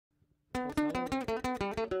Painasio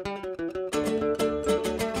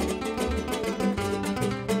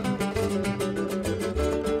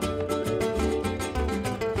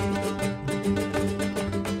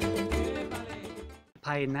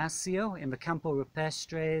in the Campo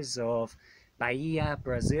Rupestres of Bahia,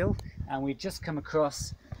 Brazil, and we've just come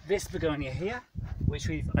across this begonia here, which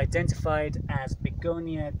we've identified as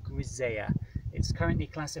Begonia grisea. It's currently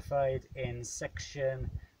classified in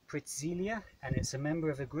section Pritzilia, and it's a member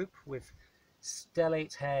of a group with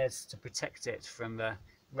stellate hairs to protect it from the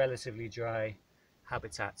relatively dry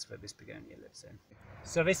habitats that this begonia lives in.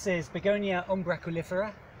 So this is Begonia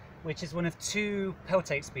umbraculifera, which is one of two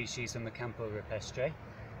peltate species from the Campo Rupestre.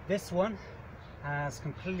 This one has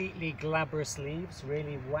completely glabrous leaves,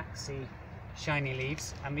 really waxy, shiny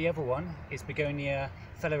leaves, and the other one is Begonia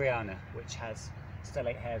felleriana, which has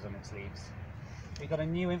stellate hairs on its leaves. We've got a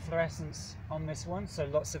new inflorescence on this one, so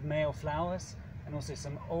lots of male flowers, and also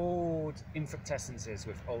some old infructescences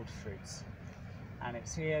with old fruits. And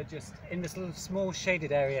it's here just in this little small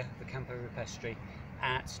shaded area of the Campo Rupestre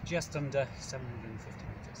at just under 750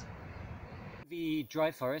 metres. The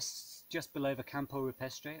dry forests just below the Campo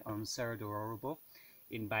Rupestre on Serra do Ouro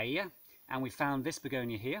in Bahia, and we found this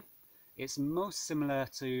begonia here. It's most similar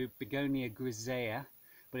to Begonia grisea,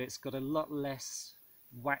 but it's got a lot less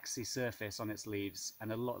waxy surface on its leaves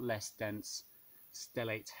and a lot less dense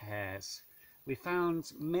stellate hairs. We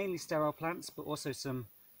found mainly sterile plants, but also some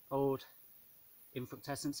old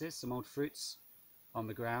infructescences, some old fruits on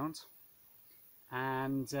the ground.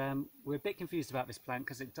 And we're a bit confused about this plant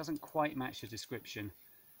because it doesn't quite match the description,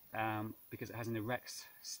 because it has an erect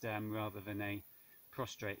stem rather than a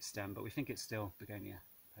prostrate stem, but we think it's still Begonia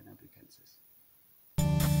pernambucensis.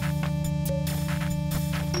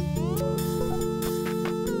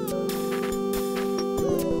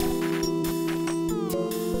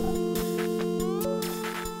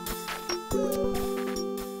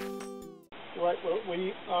 Right, well,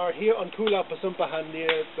 we are here on Pulau Pesumpahan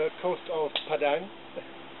near the coast of Padang,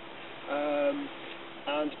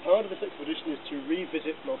 and part of this expedition is to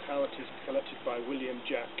revisit localities collected by William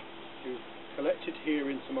Jack, who collected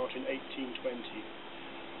here in Sumatra in 1820.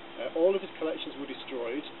 All of his collections were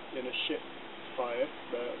destroyed in a ship fire.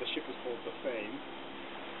 The ship was called the Fame,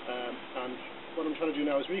 and what I'm trying to do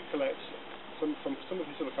now is recollect from some of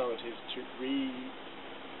his localities to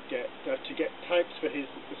get types for the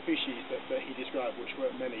species that he described, which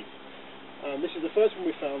weren't many. This is the first one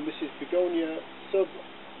we found. This is Begonia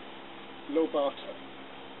sublobata,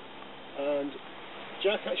 and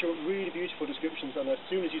Jack actually wrote really beautiful descriptions, and as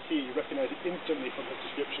soon as you see it, you recognise it instantly from his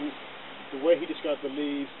descriptions. The way he described the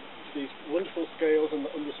leaves, these wonderful scales on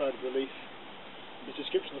the underside of the leaf, his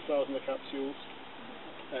description of the flowers and the capsules.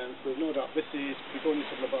 So there's no doubt this is Begonia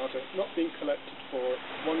sublobata, not being collected for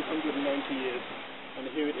 190 years, and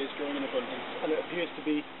here it is growing in abundance, and it appears to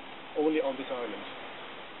be only on this island.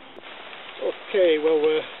 Okay, well,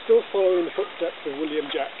 we're still following the footsteps of William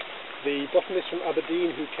Jack, the botanist from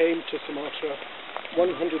Aberdeen who came to Sumatra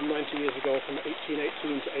 190 years ago, from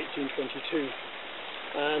 1818 to 1822,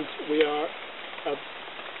 and we are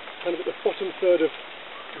kind of at the bottom third of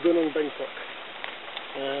Gunung Bengkok,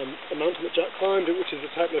 a mountain that Jack climbed, which is the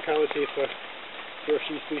type locality for a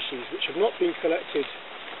few species which have not been collected,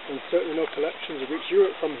 and certainly no collections have reached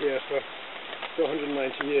Europe from here for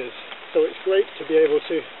 190 years. So it's great to be able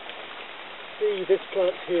to see this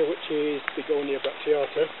plant here, which is Begonia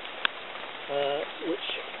bracteata, which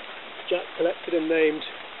Jack collected and named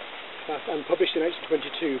and published in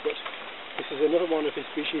 1822, but this is another one of his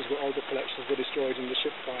species where all the collections were destroyed in the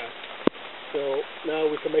ship fire. So now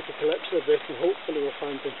we can make a collection of this, and hopefully we'll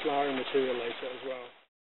find some flowering material later as well.